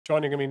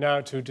Joining me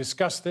now to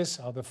discuss this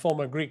are the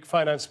former Greek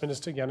Finance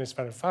Minister Yanis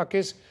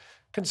Varoufakis,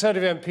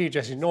 Conservative MP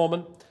Jesse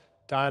Norman,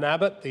 Diane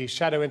Abbott, the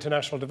Shadow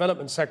International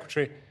Development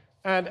Secretary,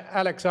 and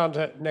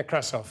Alexander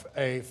Nekrassov,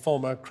 a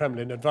former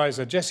Kremlin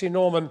advisor. Jesse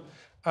Norman,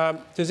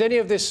 does any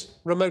of this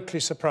remotely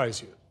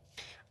surprise you?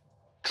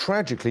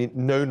 Tragically,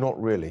 no,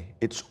 not really.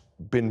 It's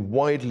been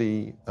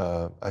widely,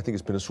 I think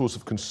it's been a source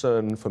of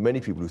concern for many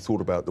people who thought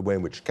about the way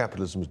in which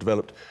capitalism has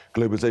developed,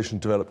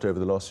 globalization developed over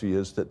the last few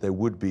years, that there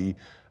would be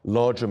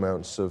large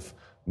amounts of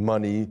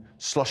money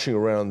slushing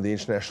around the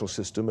international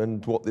system,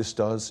 and what this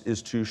does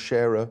is to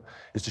shed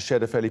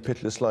a fairly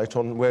pitiless light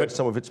on where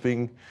some of it's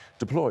being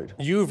deployed.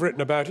 You've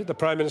written about it. The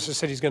Prime Minister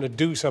said he's going to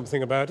do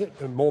something about it,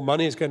 and more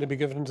money is going to be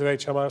given to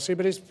HMRC,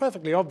 but it's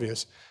perfectly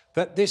obvious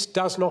that this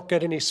does not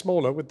get any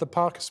smaller with the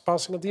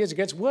passing of the years. It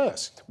gets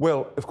worse.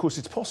 Well, of course,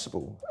 it's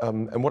possible.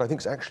 And what I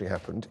think has actually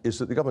happened is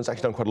that the government's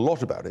actually done quite a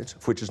lot about it,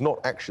 which is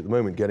not actually at the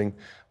moment getting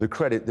the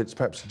credit that's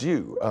perhaps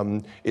due.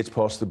 It's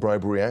passed the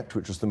Bribery Act,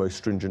 which was the most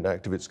stringent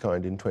act of its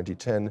kind in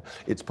 2010.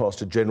 It's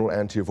passed a general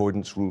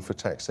anti-avoidance rule for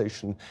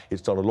taxation.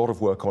 It's done a lot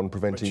of work on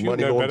preventing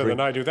money laundering. You know better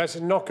than I do. That's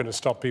not going to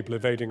stop people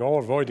evading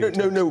or avoiding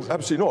taxes. No,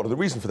 absolutely not. And the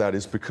reason for that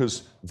is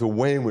because the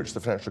way in which the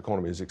financial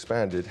economy has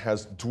expanded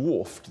has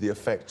dwarfed the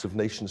effects of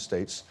nation-states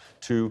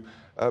to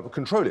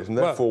control it. And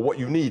therefore, what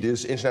you need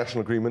is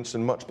international agreements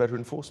and much better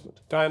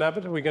enforcement. Diane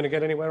Abbott, are we going to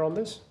get anywhere on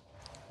this?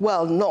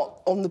 Well,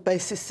 not on the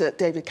basis that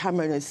David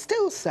Cameron is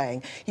still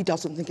saying he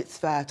doesn't think it's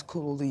fair to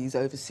call all these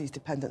overseas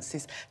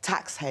dependencies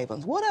tax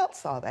havens. What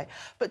else are they?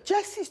 But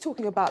Jesse's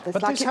talking about this.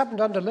 But this happened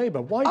under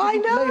Labour. Why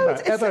didn't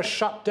Labour ever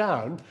shut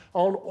down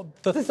on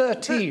the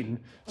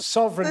 13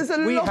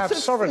 sovereign... We have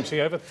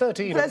sovereignty over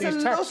 13 of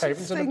these tax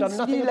havens and have done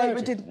nothing about it.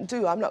 Labour didn't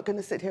do. I'm not going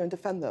to sit here and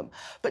defend them.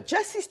 But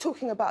Jesse's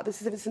talking about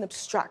this as if it's an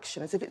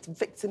abstraction, as if it's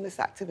victimless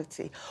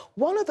activity.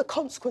 One of the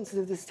consequences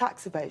of this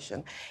tax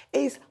evasion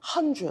is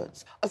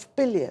hundreds of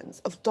billions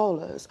of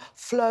dollars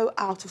flow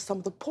out of some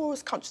of the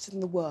poorest countries in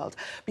the world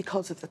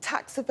because of the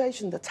tax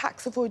evasion, the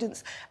tax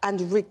avoidance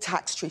and rigged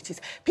tax treaties.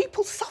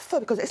 People suffer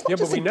because it's not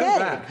just a game. Yeah, but we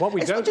know that. What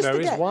we don't know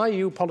is why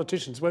you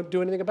politicians won't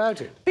do anything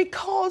about it.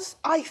 Because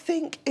I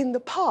think in the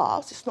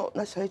past, it's not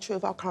necessarily true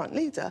of our current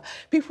leader,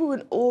 people who are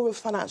in awe of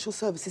financial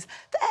services,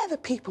 they're the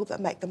people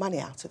that make the money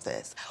out of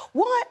this.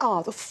 Why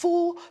are the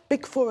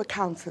big four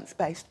accountants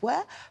based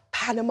where?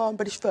 Panama and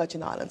British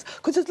Virgin Islands.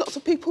 Because there's lots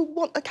of people who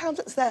want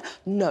accountants there?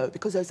 No,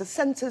 because those are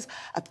centres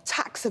of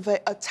tax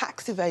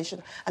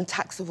evasion and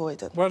tax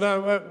avoidance. Well,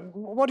 now,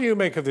 what do you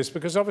make of this?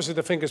 Because obviously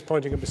the finger's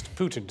pointing at Mr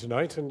Putin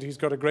tonight, and he's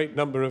got a great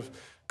number of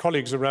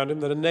colleagues around him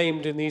that are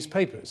named in these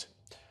papers.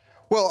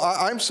 Well,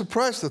 I'm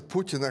surprised that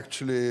Putin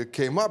actually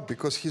came up,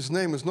 because his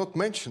name is not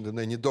mentioned in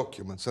any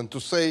documents. And to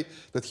say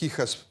that he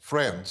has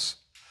friends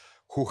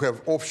who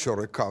have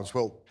offshore accounts,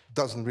 well,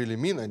 doesn't really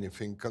mean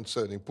anything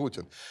concerning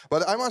Putin.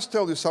 But I must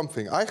tell you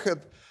something.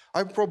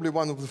 I'm probably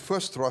one of the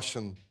first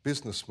Russian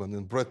businessmen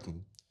in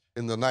Britain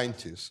in the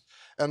 90s.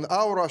 And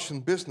our Russian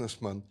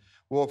businessmen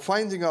were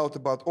finding out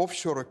about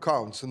offshore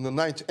accounts in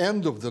the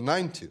end of the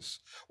 90s,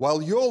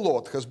 while your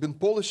lot has been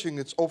polishing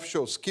its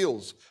offshore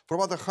skills for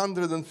about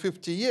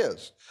 150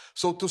 years.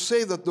 So to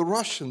say that the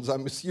Russians are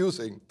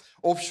misusing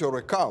offshore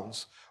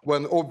accounts,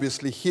 when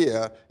obviously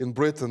here in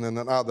Britain and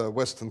in other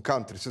Western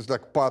countries is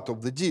like part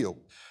of the deal.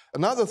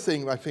 Another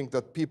thing I think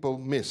that people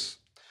miss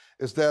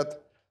is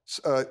that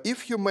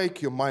if you make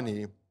your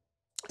money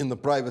in the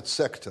private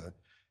sector,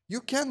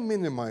 you can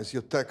minimize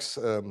your tax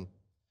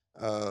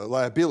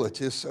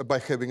liabilities by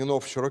having an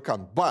offshore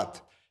account.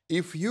 But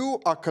if you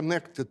are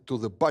connected to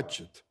the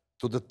budget,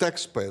 to the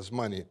taxpayers'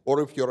 money,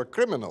 or if you're a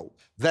criminal,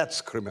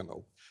 that's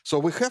criminal. So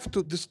we have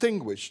to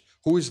distinguish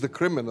who is the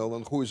criminal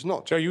and who is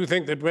not. So you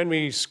think that when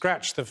we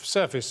scratch the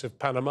surface of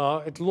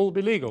Panama, it'll all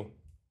be legal?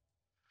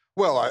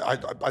 Well,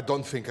 I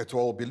don't think it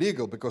will all be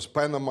legal, because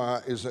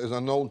Panama is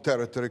a known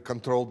territory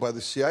controlled by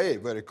the CIA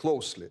very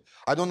closely.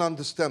 I don't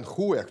understand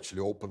who actually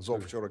opens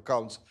offshore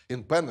accounts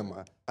in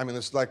Panama. I mean,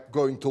 it's like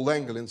going to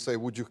Langley and say,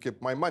 would you keep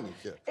my money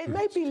here? It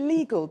may be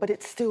legal, but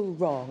it's still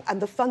wrong.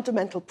 And the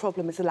fundamental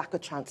problem is a lack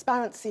of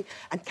transparency.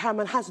 And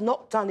Cameron has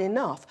not done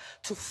enough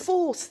to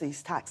force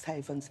these tax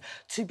havens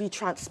to be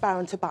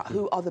transparent about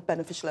who are the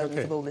beneficial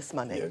owners of all this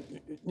money.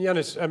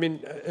 Yanis, I mean,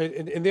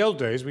 in the old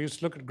days, we used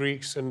to look at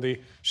Greeks and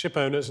the ship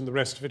owners and the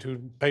rest of it who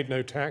paid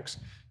no tax,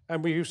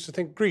 and we used to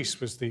think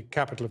Greece was the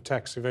capital of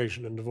tax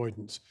evasion and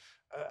avoidance.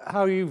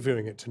 How are you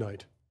viewing it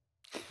tonight?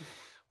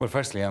 Well,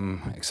 firstly,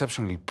 I'm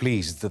exceptionally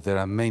pleased that there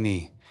are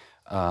many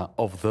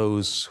of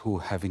those who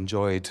have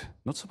enjoyed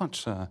not so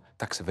much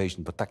tax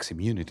evasion, but tax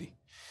immunity,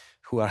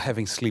 who are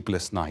having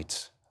sleepless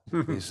nights.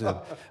 It's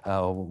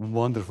a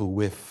wonderful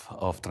whiff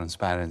of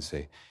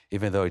transparency,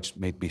 even though it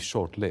may be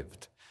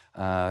short-lived,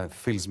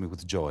 fills me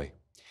with joy.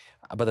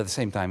 But at the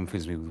same time,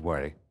 fills me with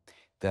worry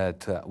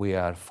that we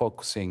are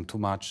focusing too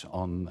much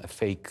on a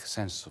fake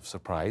sense of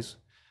surprise.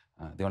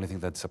 The only thing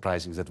that's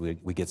surprising is that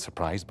we get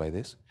surprised by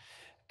this.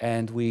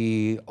 And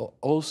we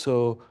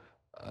also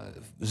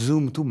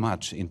zoom too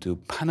much into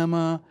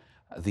Panama,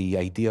 the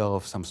idea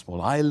of some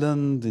small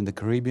island in the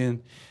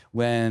Caribbean,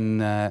 when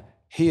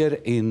Here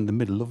in the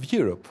middle of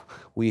Europe,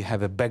 we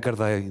have a beggar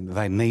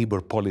thy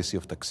neighbor policy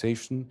of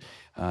taxation.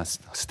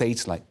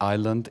 States like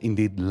Ireland,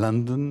 indeed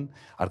London,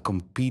 are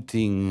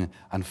competing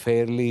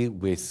unfairly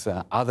with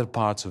other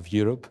parts of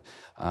Europe.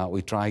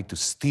 We try to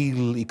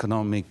steal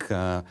economic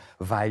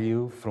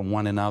value from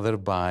one another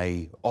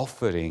by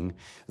offering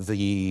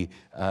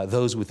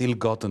those with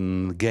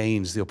ill-gotten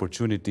gains the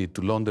opportunity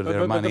to launder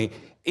their money.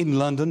 In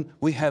London,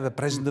 we have a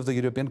president of the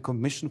European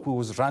Commission who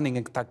was running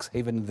a tax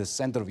haven in the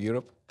center of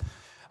Europe.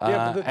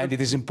 And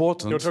it is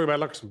important. You're talking about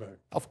Luxembourg.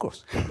 Of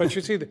course. But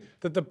you see,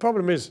 the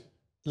problem is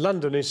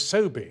London is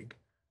so big,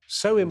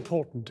 so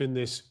important in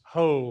this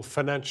whole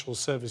financial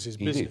services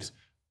business,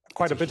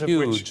 quite a bit of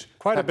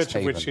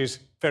which is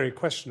very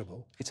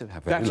questionable,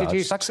 that it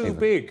is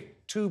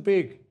too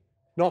big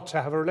not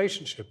to have a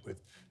relationship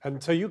with.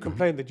 And so you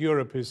complain that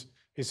Europe is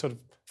sort of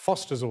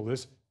fosters all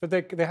this, but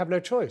they have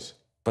no choice.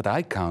 But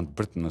I count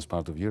Britain as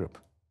part of Europe,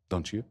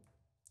 don't you?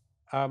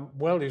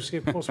 Well, you see,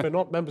 of course, we're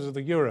not members of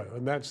the Euro,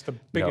 and that's the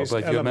biggest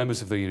element. You're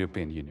members of the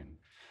European Union,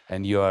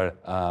 and you are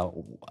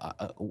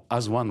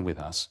as one with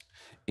us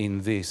in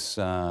this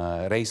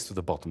race to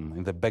the bottom,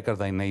 in the beggar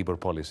thy neighbor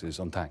policies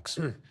on tax.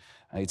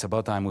 It's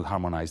about time we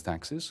harmonize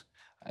taxes,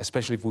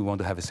 especially if we want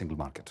to have a single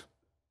market.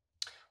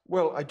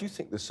 Well, I do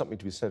think there's something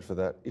to be said for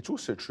that. It's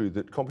also true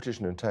that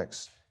competition in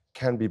tax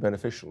can be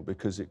beneficial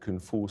because it can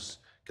force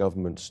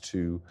governments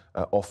to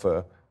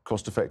offer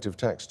cost-effective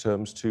tax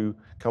terms to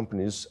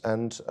companies,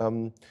 and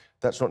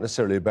that's not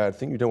necessarily a bad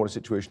thing. You don't want a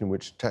situation in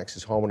which tax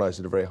is harmonised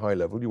at a very high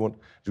level. You want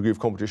a degree of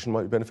competition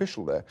might be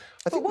beneficial there.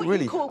 I think what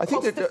really, you call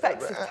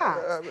cost-effective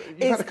tax.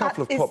 You've had a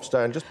couple of pops,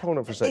 Diane. Just hold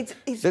on for a second.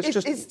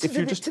 If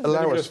you just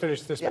allow us,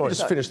 finish this point.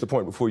 Just finish the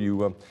point before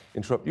you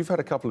interrupt. You've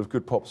had a couple of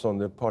good pops on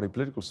the party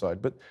political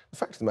side, but the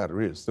fact of the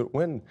matter is that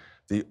when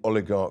the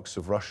oligarchs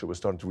of Russia were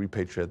starting to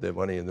repatriate their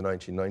money in the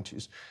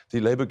 1990s,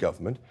 the Labour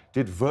government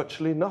did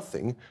virtually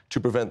nothing to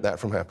prevent that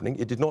from happening.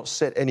 It did not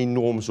set any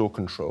norms or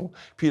control.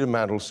 Peter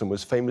Mandelson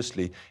was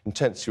famously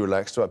intensely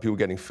relaxed about people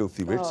getting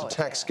filthy rich. The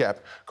tax gap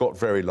got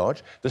very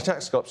large. The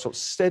tax gap got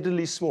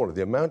steadily smaller.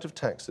 The amount of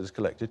tax that is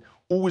collected,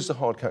 always a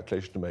hard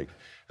calculation to make,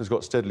 has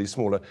got steadily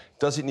smaller.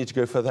 Does it need to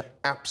go further?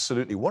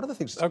 Absolutely. One of the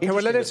things that's OK,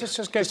 well, let's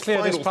just get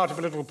clear this part of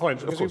a little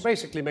point, because you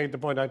basically made the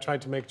point I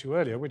tried to make to you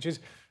earlier, which is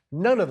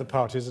none of the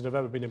parties that have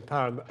ever been in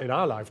power in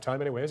our lifetime,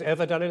 anyway, has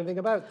ever done anything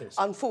about this.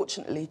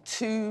 Unfortunately,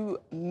 too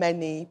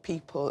many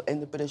people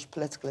in the British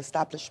political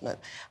establishment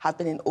have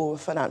been in awe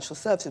of financial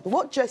services. But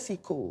what Jesse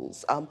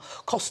calls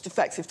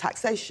cost-effective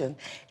taxation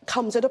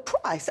comes at a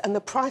price, and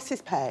the price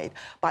is paid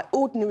by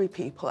ordinary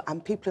people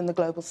and people in the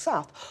global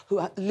south who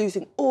are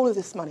losing all of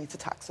this money to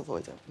tax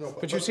avoidance. No,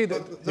 but you see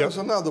that there's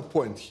another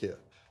point here.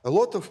 A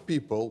lot of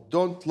people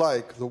don't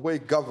like the way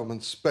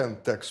governments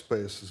spend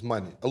taxpayers'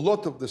 money. A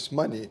lot of this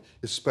money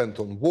is spent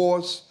on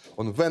wars,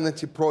 on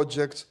vanity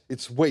projects.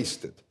 It's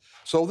wasted.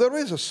 So there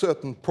is a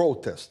certain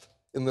protest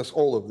in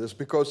all of this,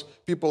 because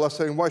people are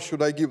saying, why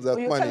should I give that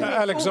money?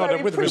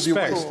 Alexander, with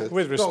respect,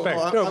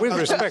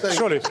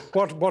 surely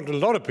what a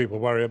lot of people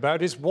worry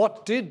about is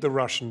what did the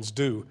Russians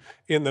do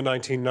in the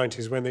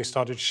 1990s when they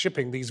started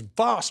shipping these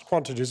vast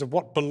quantities of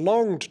what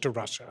belonged to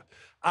Russia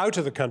out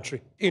of the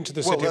country into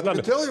the city of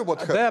London, tell you what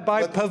happened,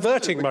 thereby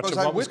perverting much of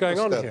what was going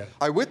on here.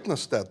 I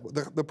witnessed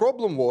that. The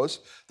problem was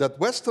that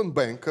Western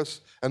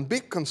bankers and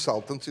big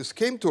consultancies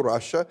came to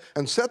Russia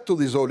and said to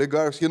these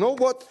oligarchs, you know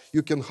what,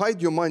 you can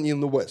hide your money in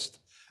the West.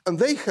 And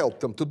they helped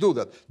them to do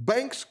that.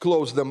 Banks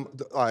closed their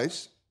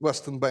eyes,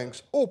 Western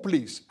banks, oh,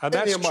 please. And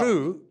that's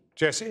true,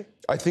 Jesse?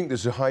 I think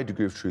there's a high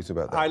degree of truth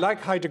about that. I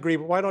like high degree,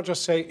 but why not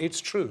just say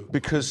it's true?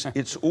 Because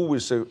it's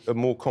always a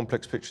more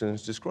complex picture than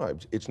it's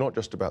described. It's not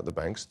just about the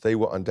banks. They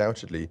were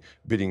undoubtedly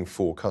bidding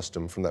for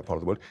custom from that part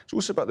of the world. It's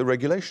also about the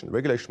regulation. The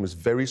regulation was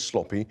very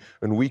sloppy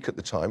and weak at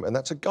the time, and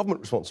that's a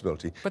government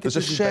responsibility. But there's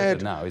a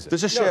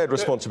shared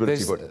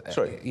responsibility.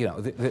 Sorry. You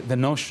know, the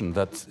notion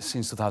that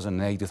since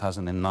 2008,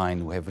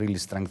 2009, we have really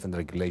strengthened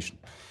regulation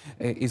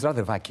is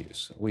rather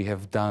vacuous. We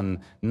have done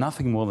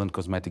nothing more than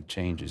cosmetic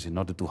changes in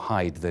order to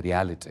hide the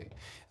reality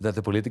that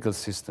the political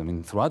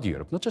system throughout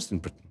Europe, not just in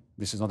Britain,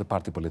 this is not a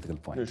party political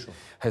point,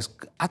 has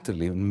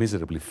utterly and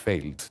miserably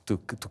failed to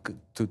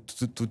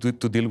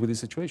deal with this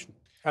situation.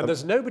 And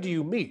there's nobody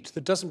you meet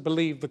that doesn't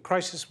believe the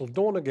crisis will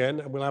dawn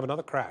again and we'll have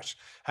another crash.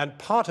 And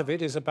part of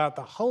it is about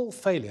the whole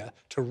failure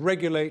to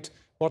regulate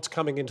what's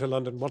coming into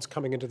London, what's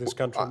coming into this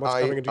country, and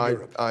what's coming into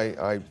Europe.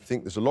 I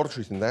think there's a lot of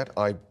truth in that.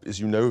 I, as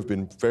you know, have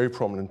been very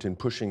prominent in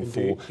pushing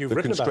for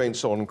the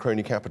constraints on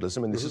crony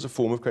capitalism, and this is a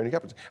form of crony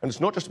capitalism. And it's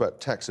not just about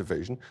tax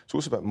evasion, it's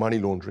also about money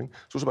laundering,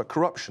 it's also about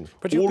corruption.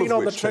 But you've been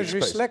on the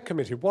Treasury Select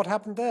Committee. What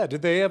happened there?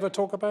 Did they ever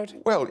talk about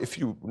it? Well, if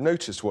you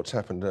notice what's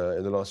happened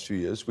in the last few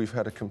years, we've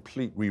had a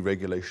complete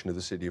re-regulation of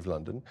the City of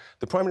London.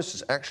 The Prime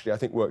Minister's actually, I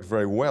think, worked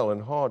very well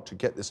and hard to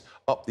get this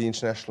up the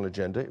international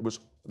agenda. It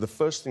was the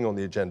first thing on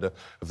the agenda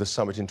of the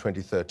summit in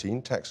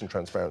 2013, tax and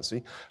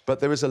transparency,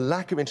 but there is a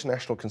lack of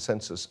international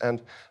consensus,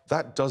 and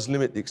that does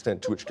limit the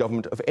extent to which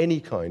government of any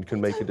kind can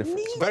make a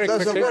difference.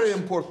 That's a very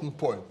important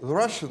point. The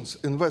Russians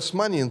invest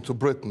money into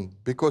Britain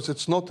because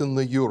it's not in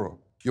the euro.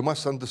 You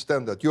must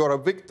understand that. You are a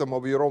victim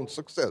of your own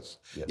success.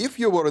 Yes. If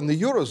you were in the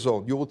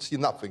Eurozone, you would see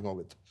nothing of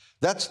it.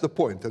 That's the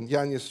point, and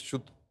Yanis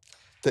should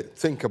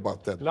think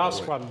about that.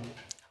 Last one.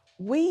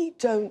 We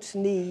don't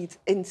need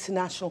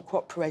international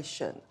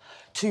cooperation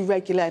to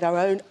regulate our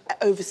own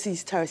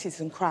overseas territories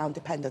and crown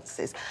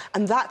dependencies.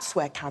 And that's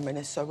where Cameron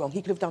is so wrong.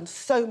 He could have done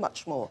so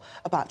much more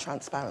about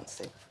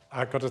transparency.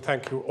 I've got to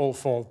thank you all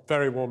four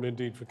very warmly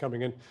indeed for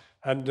coming in.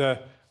 And,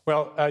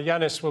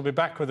 Yanis will be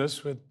back with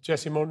us with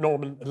Jesse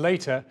Norman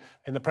later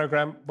in the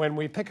programme when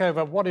we pick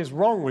over what is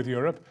wrong with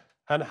Europe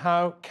and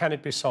how can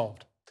it be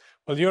solved.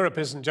 Well, Europe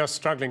isn't just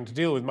struggling to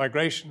deal with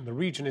migration. The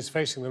region is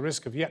facing the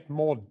risk of yet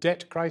more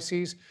debt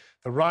crises,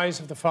 the rise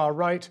of the far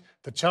right,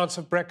 the chance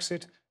of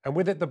Brexit, and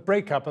with it the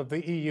breakup of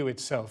the EU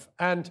itself.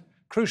 And,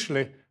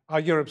 crucially, are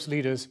Europe's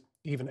leaders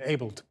even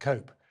able to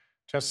cope?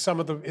 Just some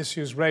of the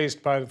issues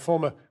raised by the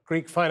former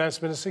Greek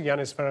finance minister,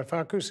 Yanis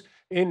Varoufakis,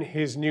 in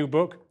his new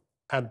book,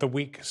 And the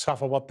Weak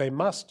Suffer What They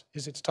Must,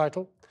 is its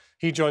title.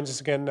 He joins us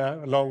again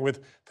now, along with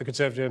the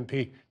Conservative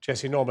MP,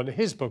 Jesse Norman.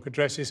 His book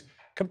addresses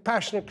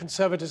compassionate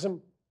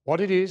conservatism, what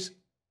it is,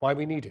 why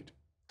we need it.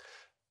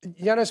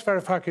 Yanis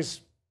Varoufakis,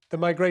 the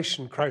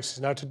migration crisis.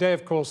 Now, today,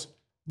 of course,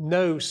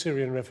 no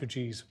Syrian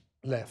refugees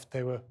left.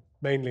 They were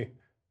mainly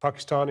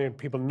Pakistani and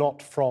people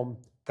not from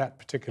that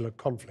particular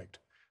conflict.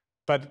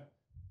 But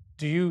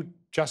do you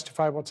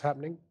justify what's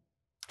happening?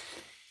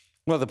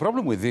 Well, the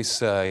problem with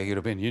this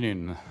European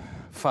Union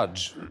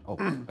fudge, or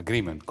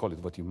agreement, call it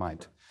what you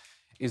might,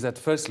 is that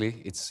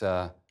firstly, it's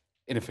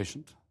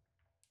inefficient.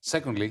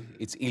 Secondly,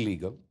 it's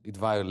illegal. It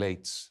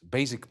violates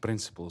basic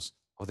principles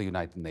of the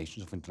United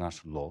Nations, of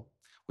international law.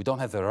 We don't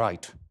have the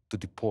right to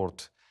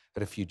deport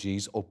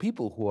refugees or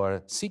people who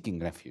are seeking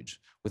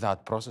refuge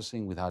without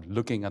processing, without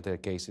looking at their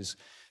cases,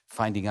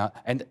 finding out,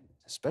 and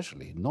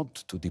especially not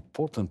to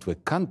deport them to a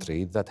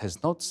country that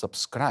has not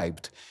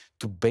subscribed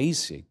to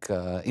basic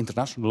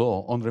international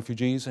law on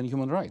refugees and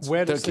human rights.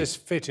 Where does this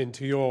fit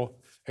into your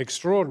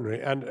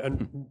extraordinary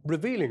and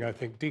revealing, I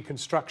think,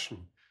 deconstruction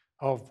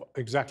of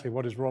exactly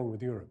what is wrong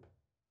with Europe?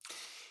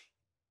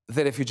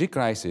 The refugee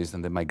crisis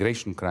and the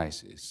migration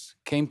crisis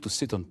came to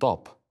sit on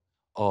top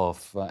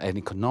of an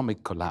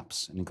economic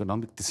collapse, an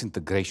economic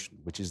disintegration,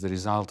 which is the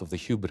result of the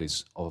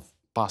hubris of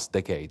past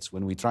decades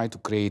when we tried to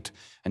create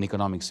an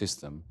economic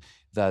system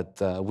that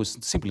was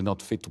simply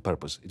not fit to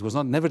purpose. It was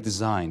never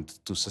designed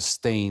to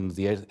sustain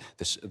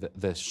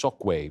the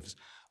shock waves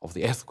of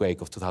the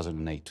earthquake of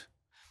 2008.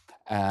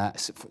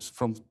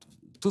 From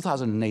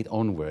 2008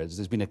 onwards,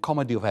 there's been a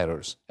comedy of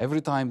errors.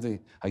 Every time the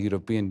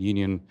European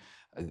Union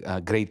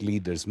great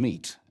leaders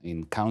meet,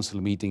 in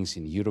council meetings,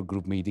 in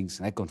Eurogroup meetings,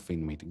 in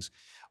ECOFIN meetings,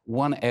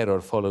 one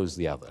error follows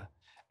the other.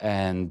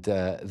 And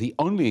the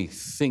only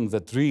thing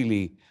that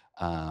really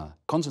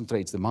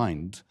concentrates the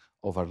mind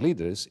of our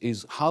leaders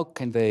is how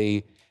can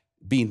they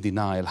be in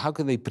denial, how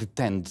can they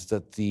pretend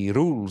that the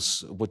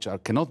rules which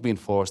cannot be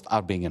enforced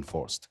are being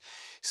enforced.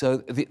 So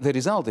the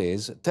result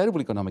is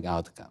terrible economic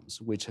outcomes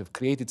which have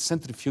created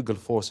centrifugal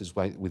forces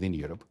within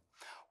Europe.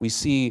 We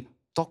see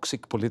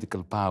toxic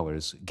political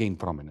powers gain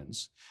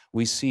prominence.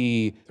 We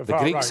see the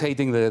Greeks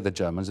hating the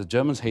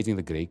Germans hating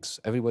the Greeks,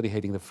 everybody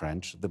hating the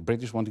French, the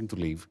British wanting to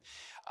leave.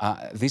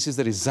 This is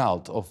the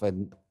result of a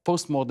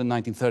postmodern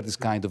 1930s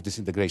kind of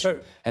disintegration.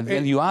 So and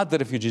then you add the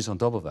refugees on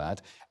top of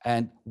that,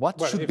 and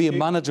what should be a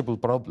manageable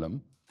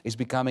problem is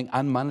becoming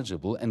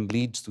unmanageable and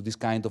leads to this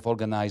kind of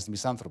organized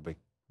misanthropy.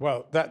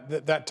 Well,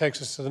 that takes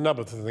us to the nub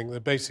of the thing,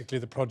 that basically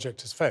the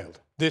project has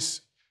failed.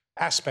 This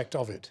aspect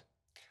of it.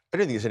 I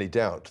don't think there's any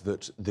doubt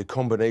that the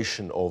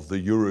combination of the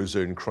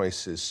Eurozone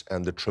crisis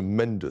and the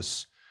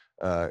tremendous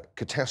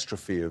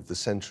catastrophe of the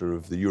centre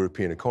of the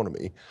European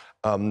economy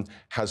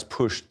has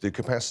pushed the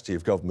capacity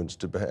of governments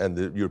and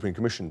the European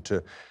Commission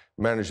to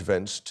manage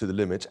events to the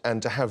limit,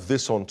 and to have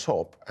this on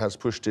top has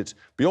pushed it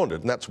beyond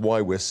it. And that's why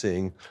we're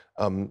seeing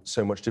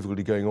so much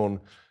difficulty going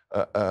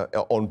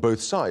on both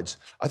sides.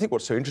 I think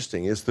what's so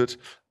interesting is that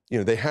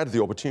they had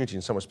the opportunity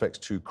in some respects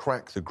to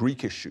crack the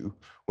Greek issue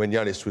when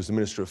Yanis was the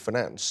Minister of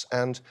Finance,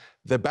 and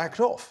they backed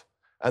off.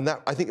 And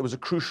that, I think it was a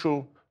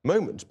crucial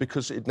moment,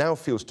 because it now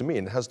feels to me,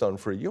 and it has done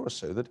for a year or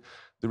so, that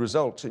the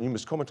result, and you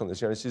must comment on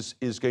this, Yanis,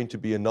 is going to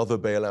be another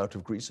bailout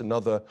of Greece,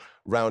 another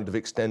round of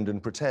extend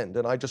and pretend.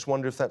 And I just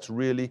wonder if that's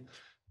really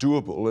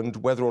doable, and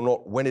whether or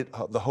not when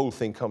the whole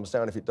thing comes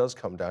down, if it does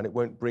come down, it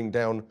won't bring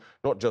down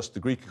not just the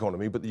Greek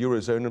economy, but the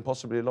Eurozone and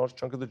possibly a large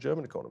chunk of the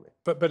German economy.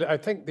 But I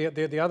think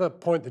the other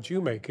point that you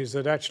make is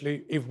that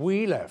actually if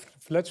we left,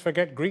 let's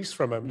forget Greece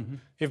for a moment,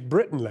 if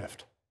Britain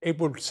left, it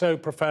would so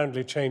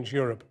profoundly change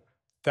Europe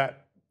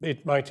that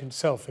it might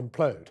itself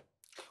implode.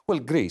 Well,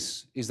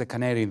 Greece is the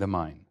canary in the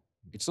mine.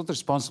 It's not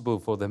responsible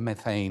for the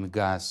methane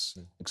gas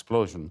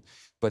explosion,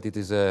 but it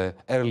is an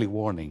early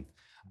warning.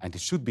 And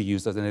it should be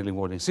used as an early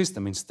warning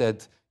system.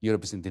 Instead,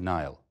 Europe is in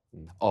denial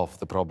of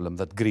the problem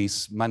that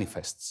Greece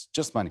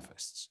just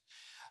manifests,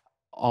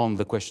 on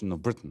the question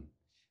of Britain.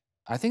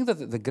 I think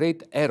that the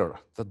great error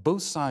that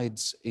both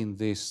sides in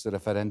this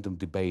referendum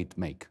debate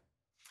make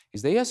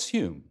is they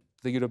assume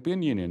the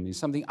European Union is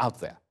something out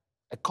there,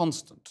 a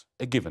constant,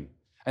 a given.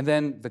 And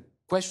then the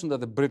question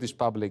that the British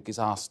public is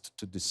asked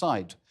to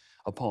decide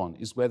upon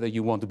is whether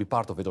you want to be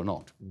part of it or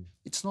not.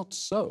 It's not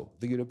so.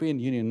 The European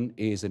Union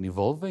is an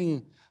evolving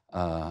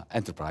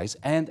enterprise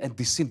and a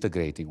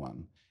disintegrating one.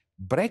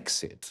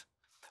 Brexit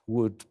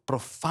would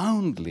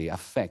profoundly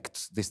affect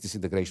this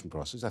disintegration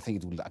process. I think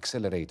it will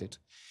accelerate it.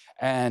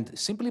 And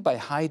simply by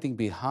hiding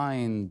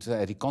behind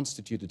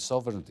reconstituted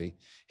sovereignty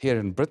here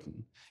in Britain,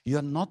 you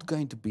are not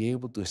going to be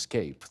able to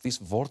escape this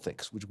vortex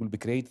which will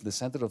be created in the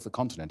center of the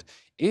continent.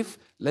 If,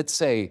 let's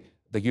say,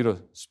 the euro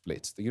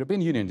splits, the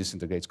European Union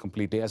disintegrates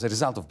completely as a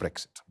result of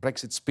Brexit.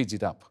 Brexit speeds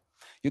it up.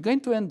 You're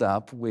going to end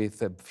up with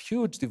a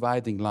huge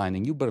dividing line,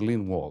 a new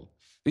Berlin Wall,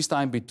 this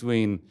time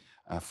between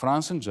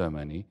France and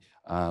Germany,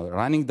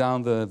 running down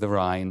the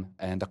Rhine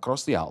and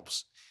across the Alps.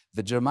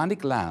 The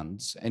Germanic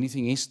lands,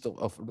 anything east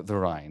of the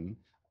Rhine,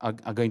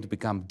 are going to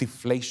become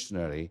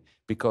deflationary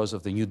because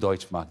of the new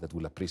Deutschmark that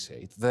will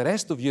appreciate. The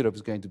rest of Europe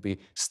is going to be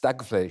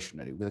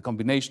stagflationary with a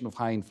combination of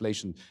high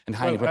inflation and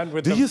high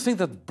inflation. Do you think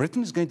that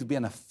Britain is going to be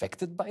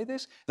unaffected by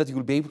this? That you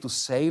will be able to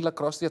sail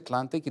across the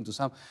Atlantic into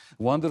some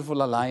wonderful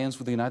alliance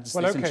with the United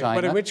States and China?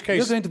 But in which case,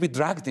 you're going to be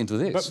dragged into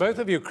this. But both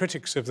of you are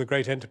critics of the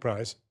great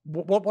enterprise.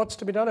 What's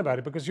to be done about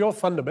it? Because your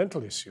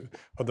fundamental issue,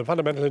 or the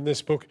fundamental in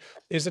this book,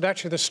 is that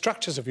actually the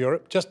structures of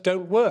Europe just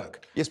don't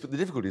work. Yes, but the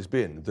difficulty has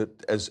been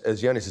that, as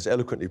Yanis has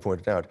eloquently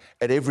pointed out,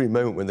 at every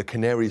moment when the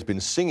canary's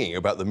been singing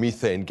about the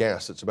methane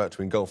gas that's about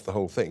to engulf the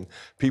whole thing,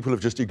 people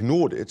have just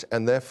ignored it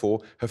and therefore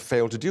have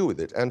failed to deal with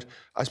it. And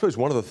I suppose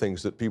one of the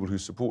things that people who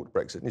support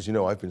Brexit, and as you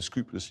know, I've been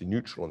scrupulously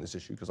neutral on this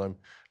issue because I'm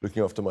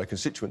looking after my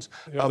constituents.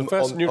 You're the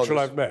first neutral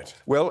I've met.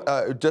 Well,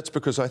 that's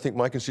because I think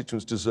my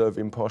constituents deserve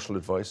impartial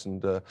advice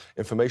and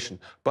information.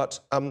 But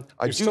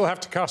you still have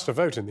to cast a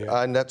vote in the end.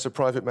 And that's a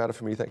private matter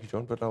for me, thank you,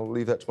 John, but I'll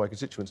leave that to my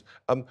constituents.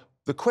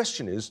 The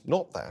question is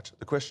not that.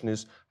 The question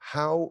is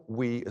how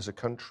we as a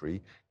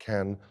country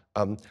can,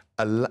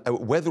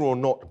 whether or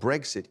not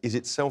Brexit is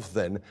itself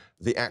then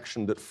the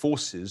action that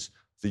forces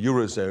the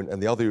Eurozone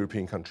and the other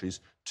European countries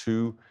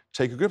to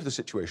take a grip of the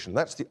situation.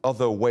 That's the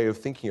other way of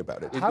thinking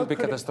about it. It will be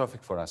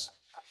catastrophic for us.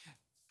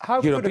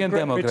 How European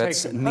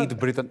Democrats need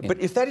Britain in. But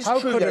if that is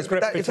true,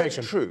 if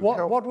that's true,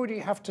 what would he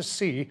have to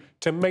see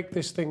to make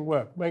this thing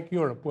work, make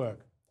Europe work?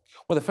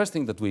 Well, the first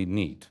thing that we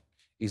need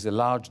is a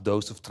large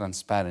dose of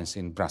transparency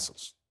in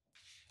Brussels.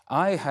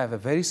 I have a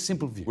very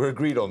simple view. We're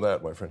agreed on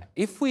that, my friend.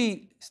 If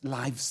we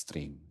live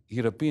stream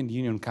European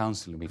Union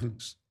Council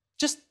meetings,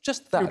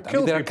 just that, I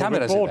mean, there are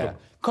cameras in there,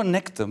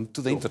 connect them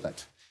to the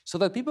internet, so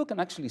that people can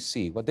actually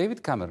see what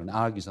David Cameron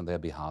argues on their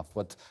behalf,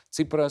 what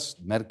Tsipras,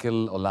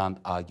 Merkel, Hollande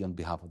argue on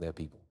behalf of their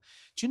people.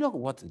 Do you know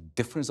what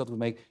difference that will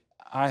make?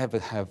 I've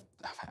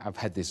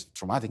had this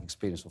traumatic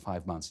experience for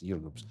 5 months in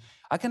Eurogroups.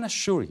 I can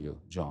assure you,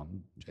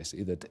 John,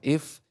 Jesse, that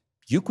if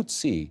you could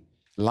see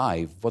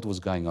live what was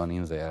going on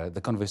in there,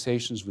 the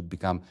conversations would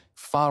become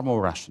far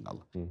more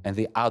rational and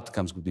the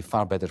outcomes would be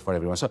far better for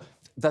everyone. So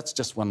that's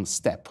just one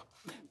step.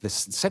 The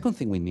second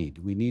thing we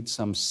need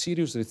some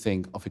serious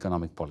rethink of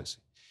economic policy.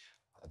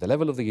 At the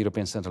level of the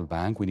European Central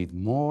Bank, we need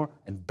more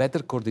and better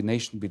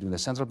coordination between the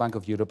Central Bank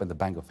of Europe and the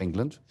Bank of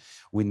England.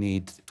 We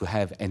need to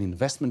have an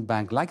investment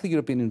bank like the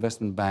European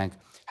Investment Bank,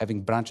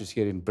 having branches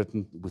here in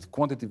Britain with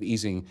quantitative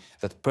easing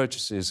that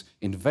purchases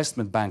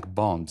investment bank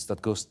bonds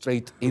that go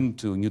straight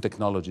into new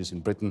technologies in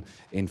Britain,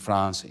 in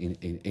France,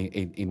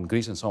 in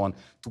Greece and so on,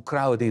 to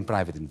crowd in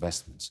private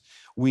investments.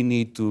 We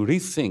need to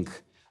rethink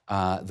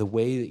the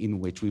way in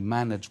which we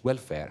manage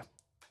welfare,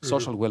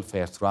 social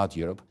welfare throughout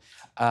Europe,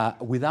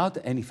 without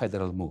any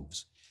federal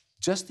moves,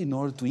 just in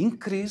order to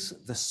increase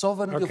the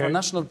sovereignty of our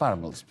national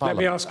parliaments. Let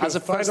me ask you as a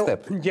first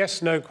step.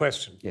 Yes/no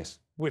question. Yes.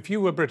 If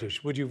you were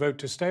British, would you vote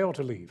to stay or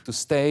to leave? To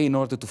stay in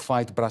order to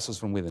fight Brussels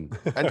from within.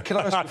 And can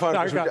I ask a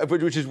final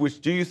question,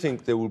 which do you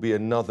think there will be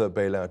another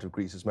bailout of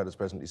Greece as matters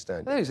presently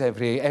stand? There is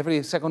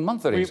every second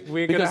month there is.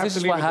 Because this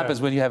is what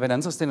happens when you have an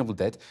unsustainable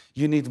debt.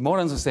 You need more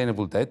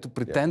unsustainable debt to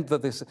pretend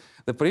that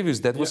the previous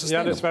debt was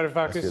sustainable. Yanis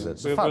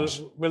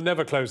Varoufakis, we'll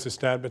never close this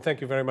down, but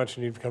thank you very much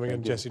indeed for coming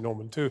in, Jesse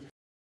Norman too.